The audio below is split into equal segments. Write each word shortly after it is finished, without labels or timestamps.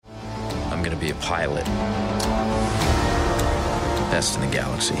I'm going to be a pilot. Best in the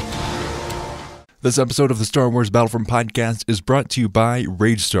galaxy. This episode of the Star Wars Battlefront podcast is brought to you by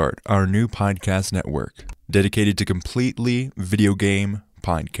Rage Start, our new podcast network, dedicated to completely video game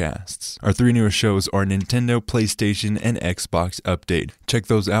podcasts. Our three newest shows are Nintendo, PlayStation, and Xbox Update. Check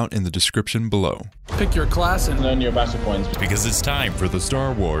those out in the description below. Pick your class and earn your battle points. Because it's time for the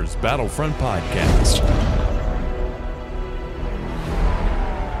Star Wars Battlefront podcast.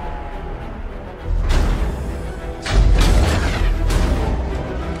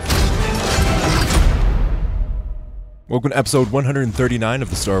 Welcome to episode 139 of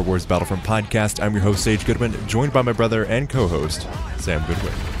the Star Wars Battlefront podcast. I'm your host, Sage Goodwin, joined by my brother and co-host, Sam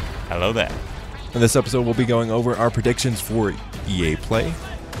Goodwin. Hello there. In this episode, we'll be going over our predictions for EA Play,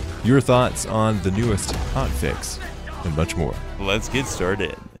 your thoughts on the newest Hotfix, and much more. Let's get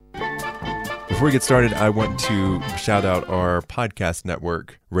started. Before we get started, I want to shout out our podcast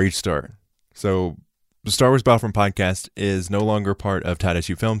network, Rage Start. So, the Star Wars Battlefront podcast is no longer part of Tad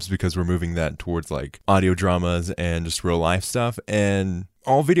Issue Films because we're moving that towards like audio dramas and just real life stuff. And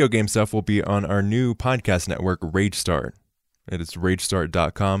all video game stuff will be on our new podcast network, Rage Start. It is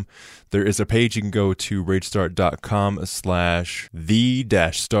ragestart.com. There is a page you can go to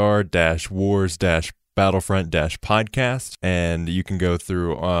ragestart.com/the-star-wars-battlefront-podcast. And you can go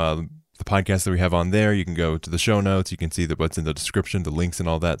through the podcast that we have on there. You can go to the show notes. You can see what's in the description, the links and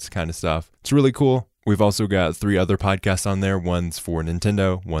all that kind of stuff. It's really cool. We've also got 3 other podcasts on there. One's for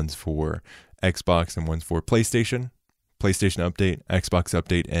Nintendo, one's for Xbox, and one's for PlayStation. PlayStation Update, Xbox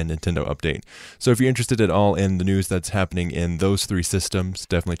Update, and Nintendo Update. So if you're interested at all in the news that's happening in those 3 systems,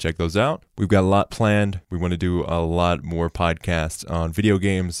 definitely check those out. We've got a lot planned. We want to do a lot more podcasts on video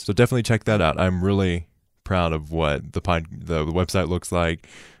games, so definitely check that out. I'm really proud of what the website looks like.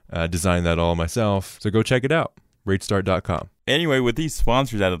 Designed that all myself, so go check it out. ragestart.com. Anyway, with these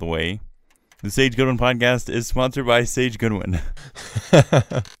sponsors out of the way, the Sage Goodwin podcast is sponsored by Sage Goodwin.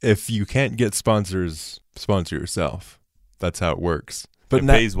 If you can't get sponsors, sponsor yourself. That's how it works. But it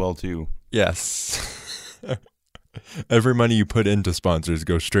pays well, too. Yes. Every money you put into sponsors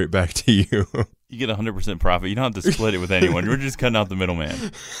goes straight back to you. You get 100% profit. You don't have to split it with anyone. We're just cutting out the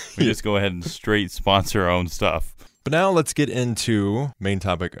middleman. We just go ahead and straight sponsor our own stuff. But now let's get into main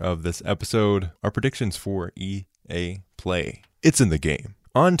topic of this episode, our predictions for EA Play. It's in the game.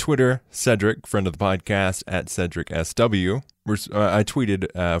 On Twitter, Cedric, friend of the podcast, at CedricSW, I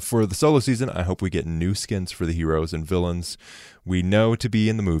tweeted, for the solo season, I hope we get new skins for the heroes and villains we know to be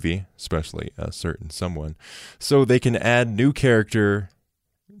in the movie, especially a certain someone, so they can add new characters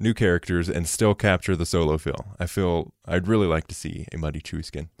and still capture the solo feel. I'd really like to see a Muddy Chewie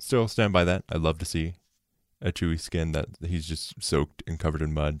skin. Still stand by that. I'd love to see a Chewie skin that he's just soaked and covered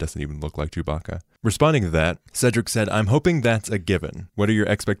in mud, doesn't even look like Chewbacca. Responding to that, Cedric said, I'm hoping that's a given. What are your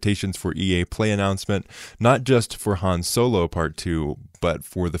expectations for EA Play announcement? Not just for Han Solo Part 2, but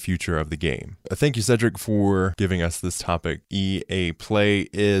for the future of the game. Thank you, Cedric, for giving us this topic. EA Play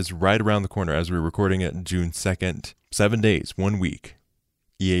is right around the corner as we're recording it June 2nd. 7 days, 1 week.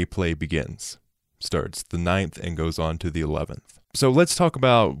 EA Play begins. Starts the 9th and goes on to the 11th. So let's talk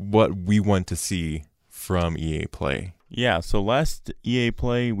about what we want to see from EA Play. Yeah, so last EA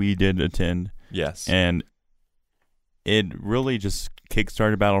Play we did attend. Yes. And it really just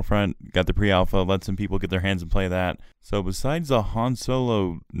kickstarted Battlefront, got the pre-alpha, let some people get their hands and play that. So besides the Han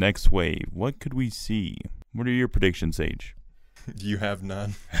Solo next wave, what could we see? What are your predictions, Sage? You have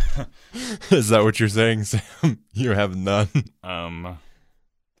none. Is that what you're saying, Sam? You have none.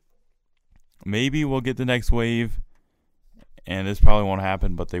 Maybe we'll get the next wave, and this probably won't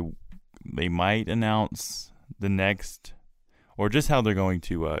happen, but they might announce the next, or just how they're going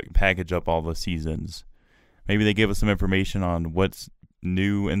to package up all the seasons. Maybe they give us some information on what's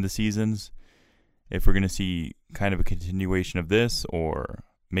new in the seasons, if we're going to see kind of a continuation of this, or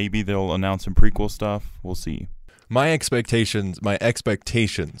maybe they'll announce some prequel stuff. We'll see. My expectations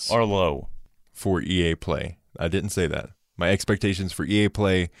are low for EA Play. I didn't say that. My expectations for EA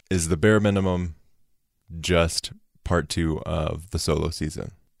Play is the bare minimum, just part 2 of the solo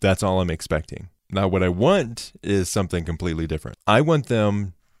season. That's all I'm expecting. Now, what I want is something completely different. I want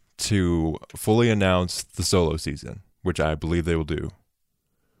them to fully announce the solo season, which I believe they will do.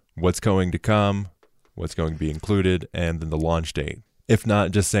 What's going to come, what's going to be included, and then the launch date. If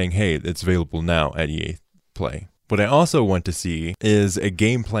not, just saying, hey, it's available now at EA Play. What I also want to see is a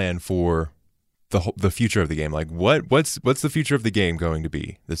game plan for the future of the game. Like, what's the future of the game going to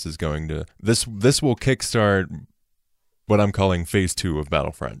be? This will kickstart what I'm calling Phase 2 of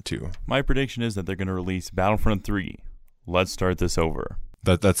Battlefront 2. My prediction is that they're going to release Battlefront 3. Let's start this over.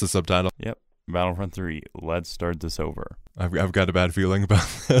 That's the subtitle? Yep. Battlefront 3. Let's start this over. I've got a bad feeling about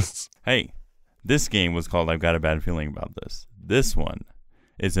this. Hey, this game was called I've Got a Bad Feeling About This. This one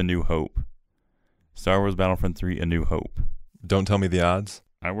is A New Hope. Star Wars Battlefront 3, A New Hope. Don't tell me the odds.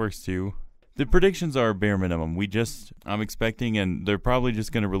 That works too. The predictions are bare minimum. I'm expecting, and they're probably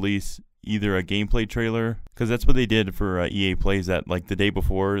just going to release either a gameplay trailer, because that's what they did for EA Plays, that like the day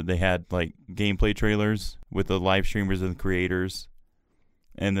before they had like gameplay trailers with the live streamers and the creators,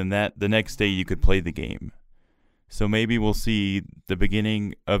 and then the next day you could play the game. So maybe we'll see the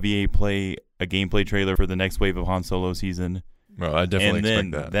beginning of EA Play, a gameplay trailer for the next wave of Han Solo season. Well, I definitely expect that.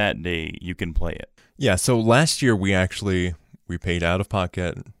 And then that day you can play it. Yeah, so last year we paid out of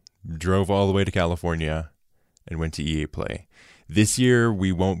pocket, drove all the way to California, and went to EA Play. This year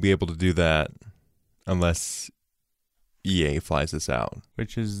we won't be able to do that unless EA flies us out.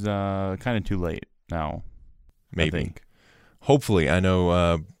 Which is kind of too late now. Maybe. I think. Hopefully. I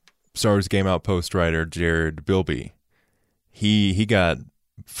know Star Wars Game Outpost writer Jared Bilby, he got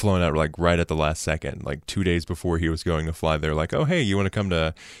flown out like right at the last second, like 2 days before he was going to fly. They're like, oh, hey, you want to come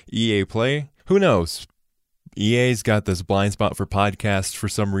to EA Play? Who knows? EA's got this blind spot for podcasts for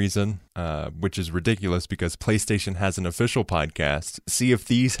some reason, which is ridiculous because PlayStation has an official podcast. Sea of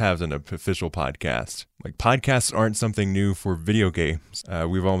Thieves has an official podcast. Like, podcasts aren't something new for video games.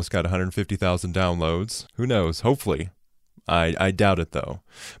 We've almost got 150,000 downloads. Who knows? Hopefully. I doubt it, though.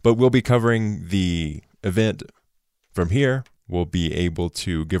 But we'll be covering the event from here. We'll be able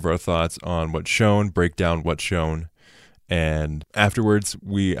to give our thoughts on what's shown, break down what's shown. And afterwards,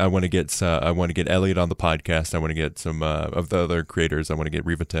 I want to get Elliot on the podcast. I want to get some of the other creators. I want to get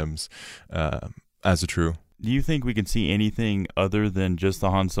Reva Timms as a true. Do you think we can see anything other than just the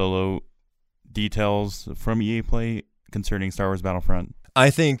Han Solo details from EA Play concerning Star Wars Battlefront? I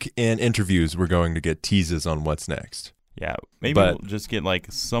think in interviews we're going to get teases on what's next. Yeah, maybe we'll just get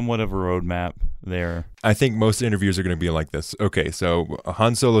like somewhat of a roadmap there. I think most interviews are going to be like this. Okay, so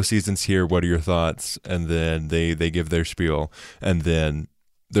Han Solo season's here. What are your thoughts? And then they give their spiel, and then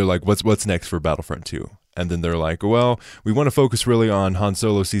they're like, what's next for Battlefront 2? And then they're like, well, we want to focus really on Han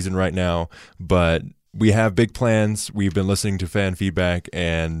Solo season right now, but we have big plans. We've been listening to fan feedback,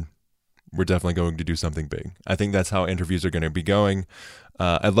 and we're definitely going to do something big. I think that's how interviews are going to be going.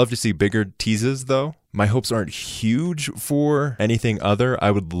 I'd love to see bigger teases, though. My hopes aren't huge for anything other.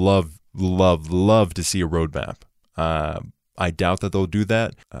 I would love to see a roadmap. I doubt that they'll do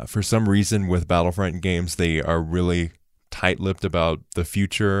that. For some reason, with Battlefront games, they are really tight-lipped about the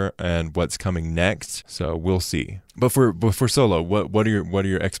future and what's coming next. So we'll see. But for Solo, what are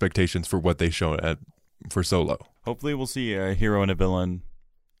your expectations for what they show for Solo? Hopefully, we'll see a hero and a villain.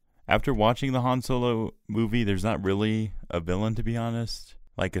 After watching the Han Solo movie, there's not really a villain, to be honest.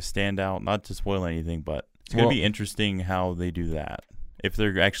 Like a standout, not to spoil anything, but it's going to be interesting how they do that. If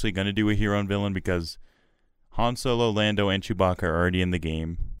they're actually going to do a hero and villain, because Han Solo, Lando, and Chewbacca are already in the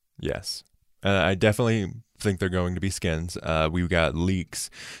game. Yes. I definitely think they're going to be skins. We've got leaks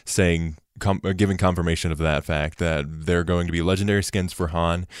saying, giving confirmation of that fact, that they're going to be legendary skins for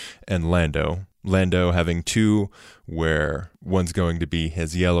Han and Lando. Lando having two, where one's going to be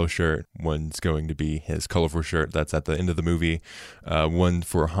his yellow shirt, one's going to be his colorful shirt. That's at the end of the movie. One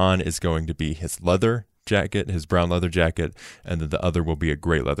for Han is going to be his leather jacket, his brown leather jacket, and then the other will be a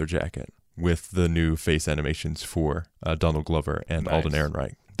gray leather jacket with the new face animations for Donald Glover and Nice. Alden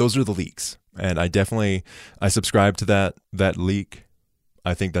Ehrenreich. Those are the leaks, and I subscribe to that leak.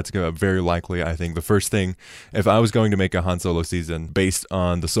 I think that's very likely. I think the first thing, if I was going to make a Han Solo season based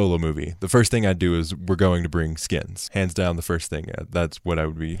on the Solo movie, the first thing I'd do is we're going to bring skins. Hands down, the first thing. That's what I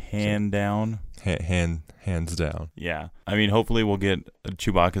would be. Hands down. Hands down. Yeah. I mean, hopefully we'll get a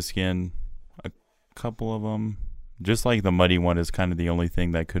Chewbacca skin, a couple of them. Just like the muddy one is kind of the only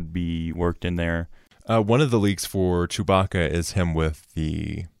thing that could be worked in there. One of the leaks for Chewbacca is him with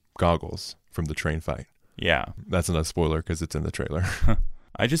the goggles from the train fight. Yeah. That's not a spoiler because it's in the trailer.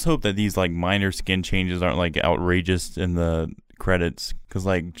 I just hope that these like minor skin changes aren't like outrageous in the credits, because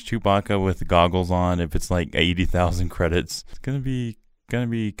like Chewbacca with goggles on, if it's like 80,000 credits, it's gonna be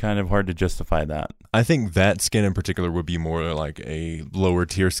kind of hard to justify that. I think that skin in particular would be more like a lower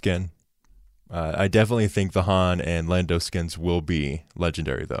tier skin. I definitely think the Han and Lando skins will be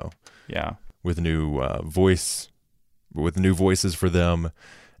legendary though. Yeah, with new voices for them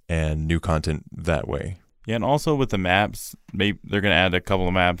and new content that way. Yeah, and also with the maps, maybe they're gonna add a couple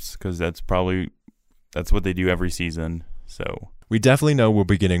of maps, because that's what they do every season. So we definitely know we'll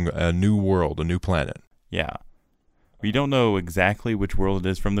be getting a new world, a new planet. Yeah, we don't know exactly which world it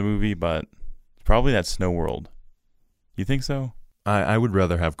is from the movie, but probably that snow world. You think so? I would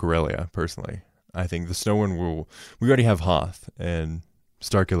rather have Corellia personally. I think the snow one we already have Hoth and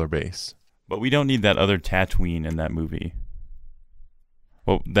Starkiller Base. But we don't need that other Tatooine in that movie.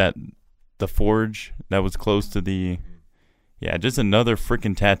 Well, the forge that was close to the... Yeah, just another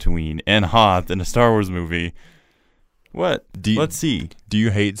freaking Tatooine and Hoth in a Star Wars movie. What? Let's see. Do you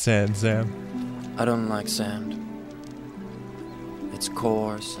hate sand, Sam? I don't like sand. It's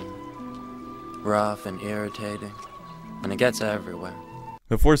coarse and rough and irritating, and it gets everywhere.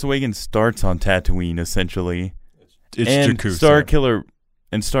 The Force Awakens starts on Tatooine, essentially. It's and Jakku.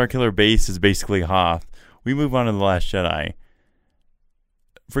 Star Killer Base is basically Hoth. We move on to The Last Jedi.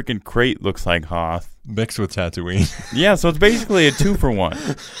 Freaking Crate looks like Hoth. Mixed with Tatooine. Yeah, so it's basically a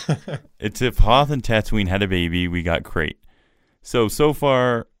 2-for-1. It's if Hoth and Tatooine had a baby, we got Crate. So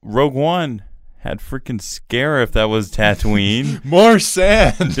far, Rogue One had freaking Scarif that was Tatooine. More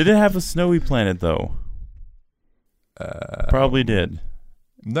sand! Did it have a snowy planet, though? Probably did.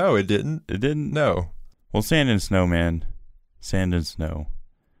 No, it didn't. It didn't? No. Well, sand and snow, man. Sand and snow.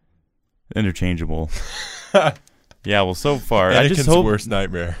 Interchangeable. Yeah, well, so far, I just hope... worst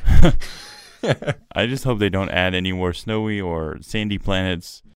nightmare. I just hope they don't add any more snowy or sandy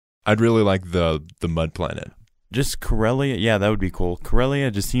planets. I'd really like the mud planet. Just Corellia, yeah, that would be cool.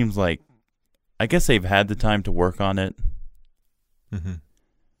 Corellia just seems like... I guess they've had the time to work on it. Mm-hmm.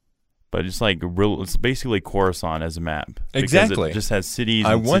 But it's like it's basically Coruscant as a map. Exactly. It just has cities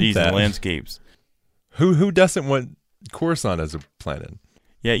and landscapes. Who doesn't want Coruscant as a planet?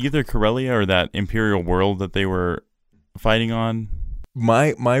 Yeah, either Corellia or that Imperial world that they were fighting on.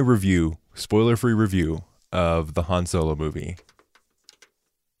 My review, spoiler-free review of the Han Solo movie,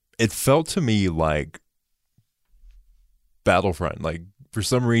 it felt to me like Battlefront. Like, for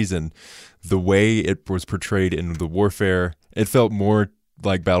some reason, the way it was portrayed in the warfare, it felt more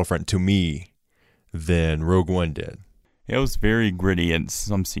like Battlefront to me than Rogue One did. It was very gritty in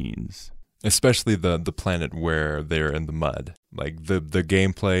some scenes. Especially the planet where they're in the mud. Like the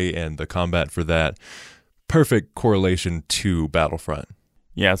gameplay and the combat for that, perfect correlation to Battlefront.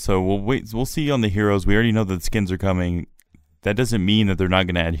 Yeah, so we'll see on the heroes. We already know that the skins are coming. That doesn't mean that they're not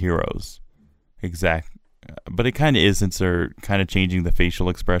going to add heroes. But it kind of is, since they're kind of changing the facial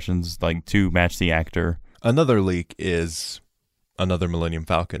expressions like to match the actor. Another leak is another Millennium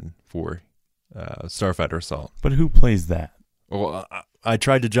Falcon for Starfighter Assault. But who plays that? Well, I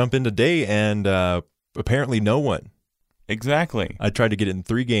tried to jump in today, and apparently no one. Exactly. I tried to get it in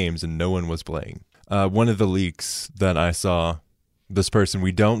 3 games, and no one was playing. One of the leaks that I saw, this person,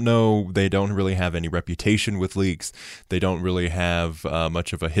 we don't know, they don't really have any reputation with leaks. They don't really have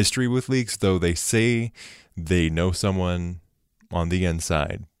much of a history with leaks, though they say they know someone on the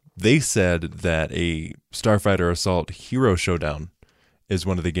inside. They said that a Starfighter Assault Hero Showdown is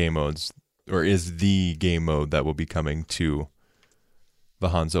one of the game modes, or is the game mode that will be coming to the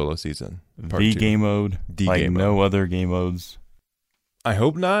Han Solo season. The game mode? Like no other game modes? I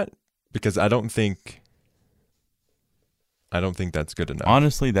hope not, because I don't think that's good enough.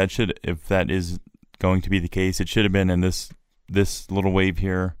 Honestly, if that is going to be the case, it should have been in this little wave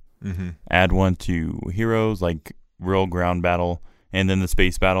here. Mm-hmm. Add one to heroes, like real ground battle, and then the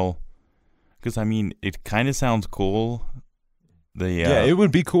space battle. Because, I mean, it kind of sounds cool. Yeah, it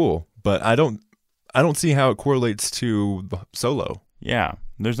would be cool, but I don't see how it correlates to Solo. Yeah,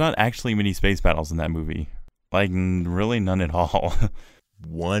 there's not actually many space battles in that movie. Like, really none at all.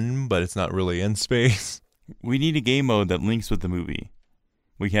 One, but it's not really in space. We need a game mode that links with the movie.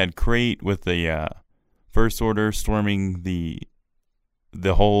 We had Crate with the First Order storming the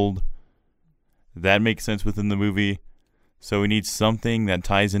hold. That makes sense within the movie. So we need something that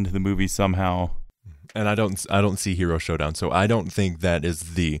ties into the movie somehow. And I don't see Hero Showdown, so I don't think that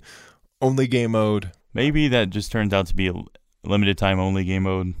is the only game mode. Maybe that just turns out to be a limited time only game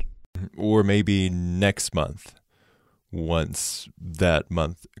mode. Or maybe next month, once that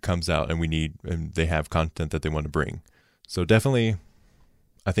month comes out and they have content that they want to bring. So definitely,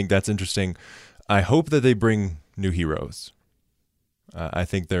 I think that's interesting. I hope that they bring new heroes. I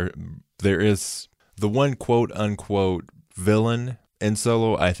think there is the one quote unquote villain in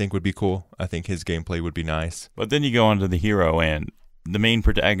Solo I think would be cool. I think his gameplay would be nice. But then you go on to the hero, and the main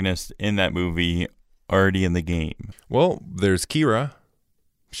protagonist in that movie already in the game. Well, there's Kira.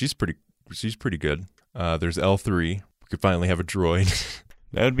 She's pretty good. There's L3. We could finally have a droid.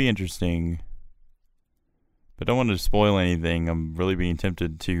 That would be interesting. But I don't want to spoil anything. I'm really being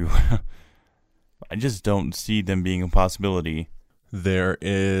tempted to. I just don't see them being a possibility. There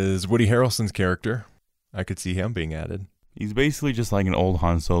is Woody Harrelson's character. I could see him being added. He's basically just like an old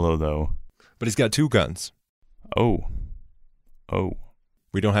Han Solo, though. But he's got 2 guns. Oh.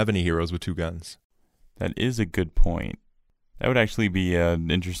 We don't have any heroes with 2 guns. That is a good point. That would actually be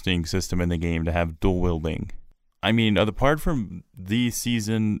an interesting system in the game to have dual wielding. I mean, apart from this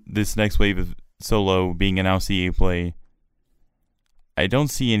next wave of Solo being an LCA play, I don't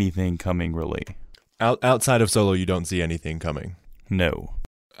see anything coming really. Outside of Solo, you don't see anything coming. No.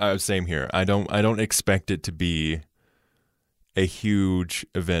 Same here. I don't expect it to be a huge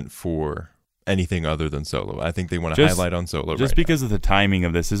event for anything other than Solo. I think they want to highlight on Solo just because of the timing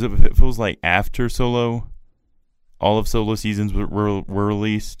of this. It feels like after Solo, all of Solo seasons were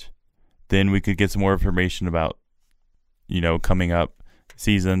released, then we could get some more information about, coming up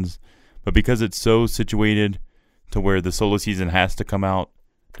seasons. But because it's so situated to where the Solo season has to come out,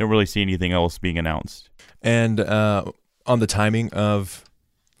 don't really see anything else being announced. And on the timing of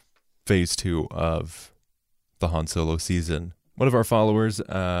Phase 2 of the Han Solo season, one of our followers,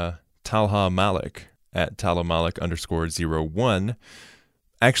 Talha Malik at TalhaMalik_01,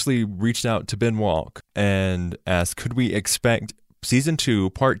 actually reached out to Ben Walk and asked, could we expect Season 2,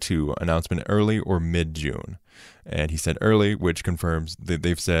 Part 2 announcement early or mid-June? And he said early, which confirms that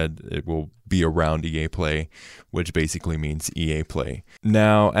they've said it will be around EA Play, which basically means EA Play.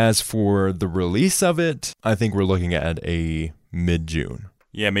 Now, as for the release of it, I think we're looking at a mid-June.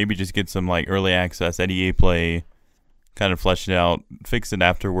 Yeah, maybe just get some early access at EA Play, kind of flesh it out, fix it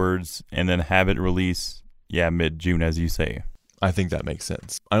afterwards, and then have it release, mid-June, as you say. I think that makes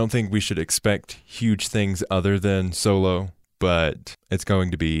sense. I don't think we should expect huge things other than Solo, but it's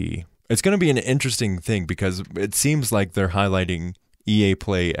going to be an interesting thing because it seems like they're highlighting EA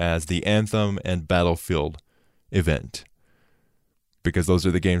Play as the Anthem and Battlefield event, because those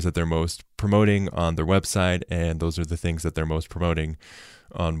are the games that they're most promoting on their website, and those are the things that they're most promoting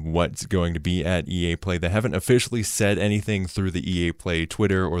on what's going to be at EA Play. They haven't officially said anything through the EA Play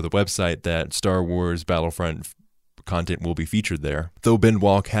Twitter or the website that Star Wars Battlefront content will be featured there, though Ben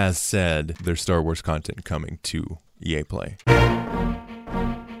Walk has said there's Star Wars content coming to EA Play.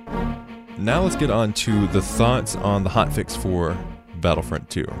 Now let's get on to the thoughts on the hotfix for Battlefront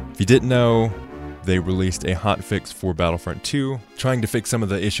 2. If you didn't know, they released a hotfix for Battlefront 2, trying to fix some of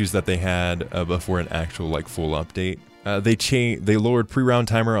the issues that they had before an actual full update. They lowered pre-round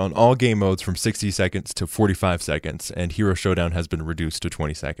timer on all game modes from 60 seconds to 45 seconds, and Hero Showdown has been reduced to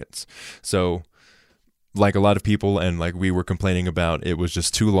 20 seconds. So, like a lot of people and like we were complaining about, it was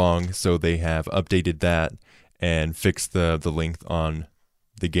just too long, so they have updated that and fixed the length on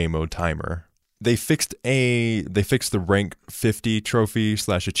the game mode timer. They fixed the rank 50 trophy /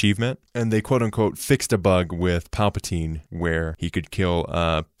 achievement, and they quote unquote fixed a bug with Palpatine where he could kill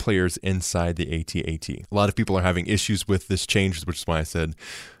players inside the AT-AT. A lot of people are having issues with this change, which is why I said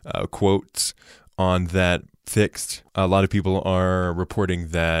quotes on that fixed. A lot of people are reporting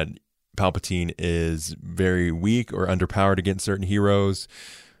that Palpatine is very weak or underpowered against certain heroes.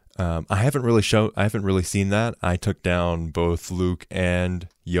 I haven't really seen that. I took down both Luke and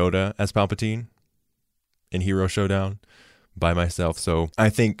Yoda as Palpatine in Hero Showdown by myself, so I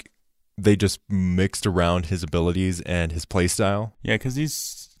think they just mixed around his abilities and his playstyle. Yeah, because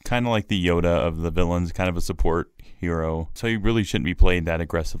he's kind of like the Yoda of the villains, kind of a support hero, so he really shouldn't be played that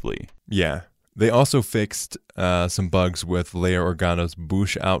aggressively. Yeah. They also fixed some bugs with Leia Organa's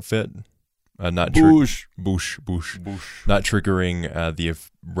Boosh outfit. Not triggering the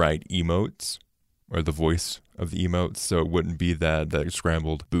right emotes or the voice of the emotes, so it wouldn't be that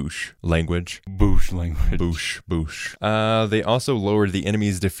scrambled Boosh language. Boosh. They also lowered the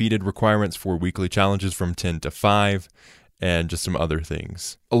enemies defeated requirements for weekly challenges from 10 to 5, and just some other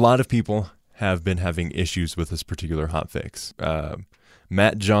things. A lot of people have been having issues with this particular hotfix.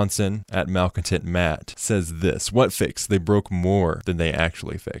 Matt Johnson at Malcontent Matt says this: what fix? They broke more than they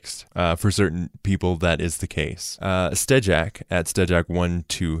actually fixed. For certain people, that is the case. Stejak at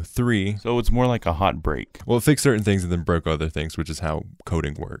Stejak123. So it's more like a hot break. Well, it fixed certain things and then broke other things, which is how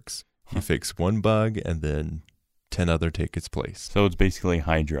coding works. You fix one bug and then 10 other take its place. So it's basically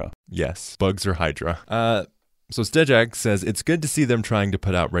Hydra. Yes, bugs are Hydra. So Stejak says, it's good to see them trying to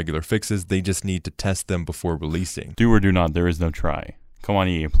put out regular fixes. They just need to test them before releasing. Do or do not, there is no try. Come on,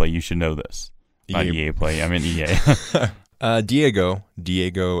 EA Play, you should know this. Not EA Play, I mean EA.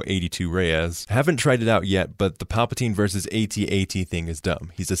 Diego82 Reyes. Haven't tried it out yet, but the Palpatine versus AT-AT thing is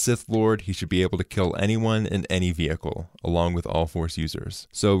dumb. He's a Sith Lord. He should be able to kill anyone in any vehicle, along with all Force users.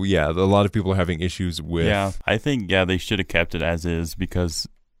 So yeah, a lot of people are having issues with... Yeah, I think, they should have kept it as is, because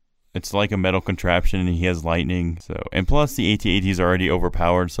it's like a metal contraption and he has lightning. So, and plus the AT-AT is already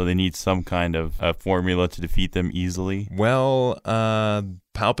overpowered, so they need some kind of formula to defeat them easily. Well,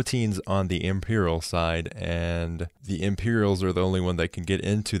 Palpatine's on the Imperial side, and the Imperials are the only one that can get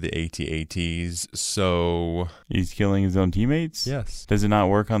into the AT-ATs, so... He's killing his own teammates? Yes. Does it not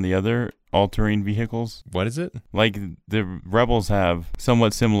work on the other all-terrain vehicles? What is it? Like, the Rebels have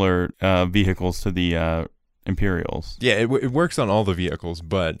somewhat similar vehicles to the Imperials. Yeah, it works on all the vehicles,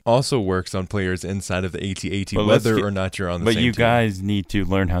 but also works on players inside of the AT-AT, But whether or not you're on the same team. But you guys need to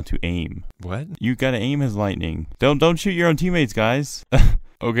learn how to aim. What? You gotta aim as lightning. Don't shoot your own teammates, guys.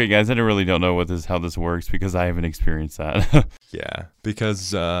 Okay, guys, I really don't know how this works because I haven't experienced that. Yeah,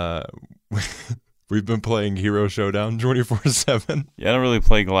 because we've been playing Hero Showdown 24/7. Yeah, I don't really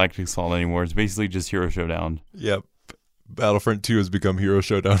play Galactic Assault anymore. It's basically just Hero Showdown. Yep. Battlefront 2 has become Hero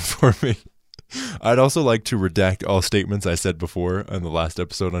Showdown for me. I'd also like to redact all statements I said before in the last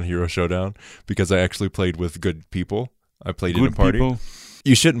episode on Hero Showdown because I actually played with good people. I played in a party. People.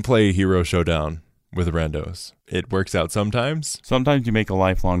 You shouldn't play Hero Showdown with randos. It works out sometimes. Sometimes you make a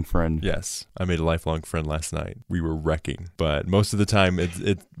lifelong friend. Yes. I made a lifelong friend last night. We were wrecking. But most of the time,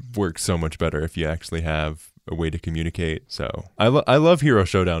 it works so much better if you actually have a way to communicate. So I love Hero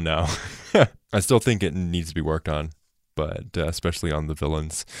Showdown now. I still think it needs to be worked on. But especially on the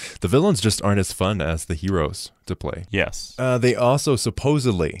villains. The villains just aren't as fun as the heroes to play. Yes. They also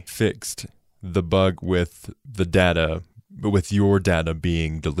supposedly fixed the bug with the data, with your data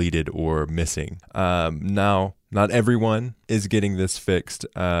being deleted or missing. Now, not everyone is getting this fixed.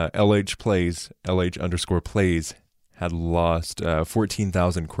 LH_plays had lost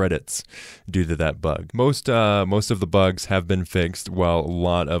 14,000 credits due to that bug. Most of the bugs have been fixed, while a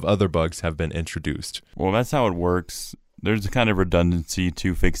lot of other bugs have been introduced. Well, that's how it works. There's a kind of redundancy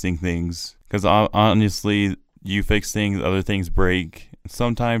to fixing things. Because honestly, you fix things, other things break.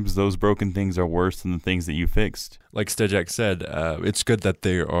 Sometimes those broken things are worse than the things that you fixed. Like Stejak said, it's good that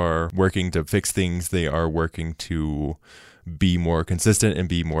they are working to fix things. They are working to be more consistent and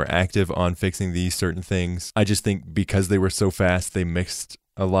be more active on fixing these certain things. I just think because they were so fast, they mixed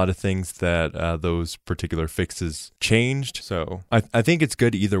a lot of things that those particular fixes changed. So I think it's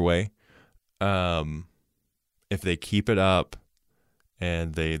good either way. If they keep it up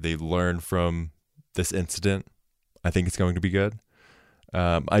and they learn from this incident, I think it's going to be good.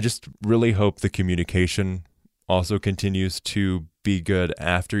 I just really hope the communication also continues to be good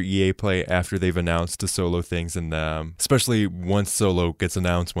after EA Play, after they've announced the solo things, and especially once solo gets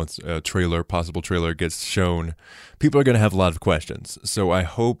announced, once a possible trailer gets shown, people are going to have a lot of questions. So I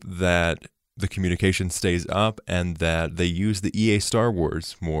hope that the communication stays up and that they use the EA Star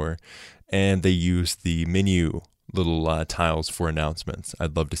Wars more, and they use the menu little tiles for announcements.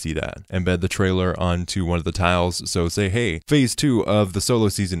 I'd love to see that. Embed the trailer onto one of the tiles. So say, hey, phase 2 of the solo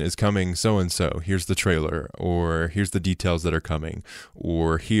season is coming so-and-so. Here's the trailer, or here's the details that are coming,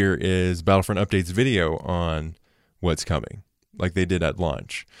 or here is Battlefront Updates video on what's coming, like they did at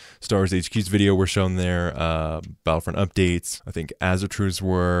launch. Star Wars HQ's video were shown there, Battlefront Updates. I think Azatru's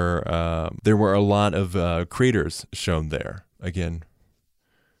were, there were a lot of creators shown there. Again,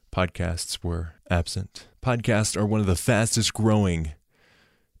 podcasts were absent. Podcasts are one of the fastest growing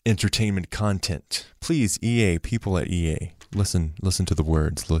entertainment content. Please, EA, people at EA, listen to the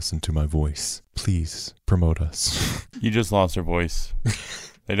words, listen to my voice. Please promote us. You just lost your voice.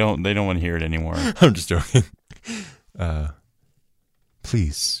 They don't want to hear it anymore. I'm just joking.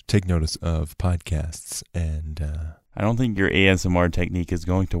 Please take notice of podcasts, and I don't think your ASMR technique is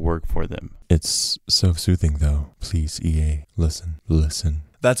going to work for them. It's so soothing, though. Please, EA, listen.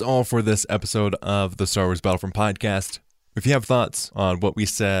 That's all for this episode of the Star Wars Battlefront podcast. If you have thoughts on what we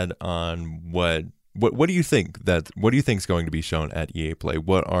said, on what do you think is going to be shown at EA Play?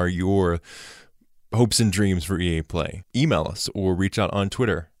 What are your hopes and dreams for EA Play? Email us or reach out on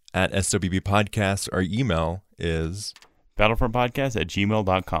Twitter at SWBP Podcast. Our email is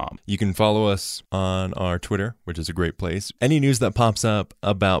battlefrontpodcast@gmail.com. You can follow us on our Twitter, which is a great place. Any news that pops up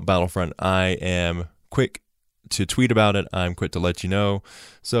about Battlefront, I am quick to tweet about it. I'm quick to let you know.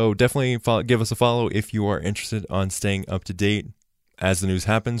 So definitely give us a follow if you are interested on staying up to date. As the news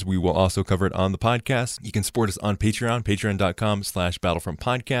happens, we will also cover it on the podcast. You can support us on Patreon,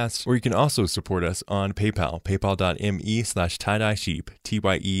 patreon.com/battlefrontpodcast, or you can also support us on PayPal, paypal.me/tie-dye-sheep,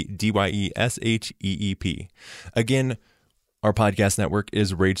 TYEDYESHEEP. Again, our podcast network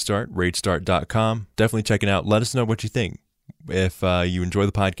is RageStart, ragestart.com. Definitely check it out. Let us know what you think. If you enjoy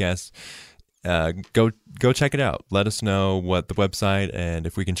the podcast, go check it out. Let us know what the website and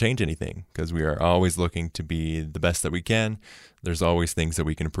if we can change anything, because we are always looking to be the best that we can. There's always things that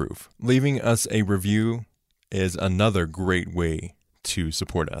we can improve. Leaving us a review is another great way to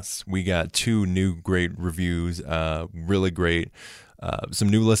support us. We got 2 new great reviews, really great. Some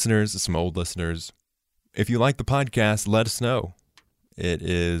new listeners, some old listeners. If you like the podcast, let us know. It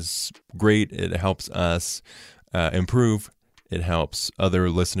is great. It helps us improve. It helps other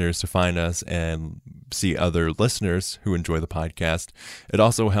listeners to find us and see other listeners who enjoy the podcast. It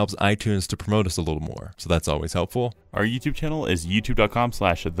also helps iTunes to promote us a little more, so that's always helpful. Our YouTube channel is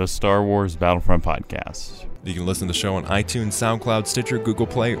youtube.com/The Star Wars Battlefront Podcast. You can listen to the show on iTunes, SoundCloud, Stitcher, Google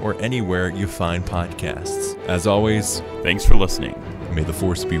Play, or anywhere you find podcasts. As always, thanks for listening. May the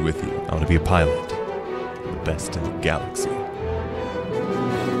Force be with you. I want to be a pilot, the best in the galaxy.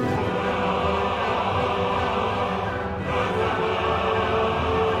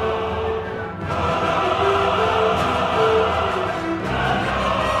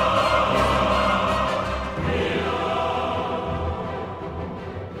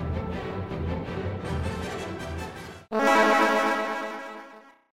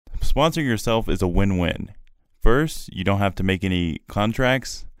 Sponsoring yourself is a win-win. First, you don't have to make any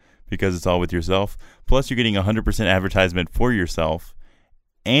contracts because it's all with yourself. Plus, you're getting 100% advertisement for yourself,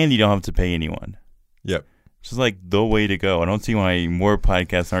 and you don't have to pay anyone. Yep. It's just like the way to go. I don't see why more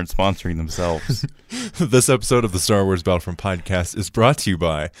podcasts aren't sponsoring themselves. This episode of the Star Wars Battlefront Podcast is brought to you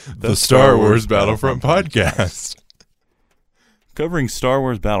by the Star Wars Battlefront Podcast. Covering Star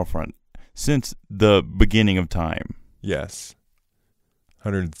Wars Battlefront since the beginning of time. Yes.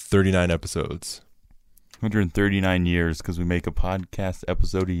 139 episodes. 139 years because we make a podcast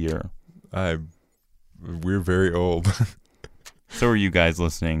episode a year. We're very old. So are you guys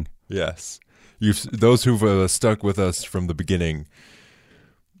listening? Yes. Those who've stuck with us from the beginning,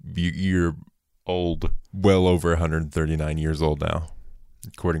 you're old. Well over 139 years old now,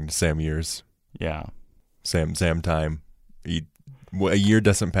 according to Sam Years. Yeah. Sam time. A year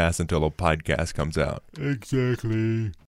doesn't pass until a podcast comes out. Exactly.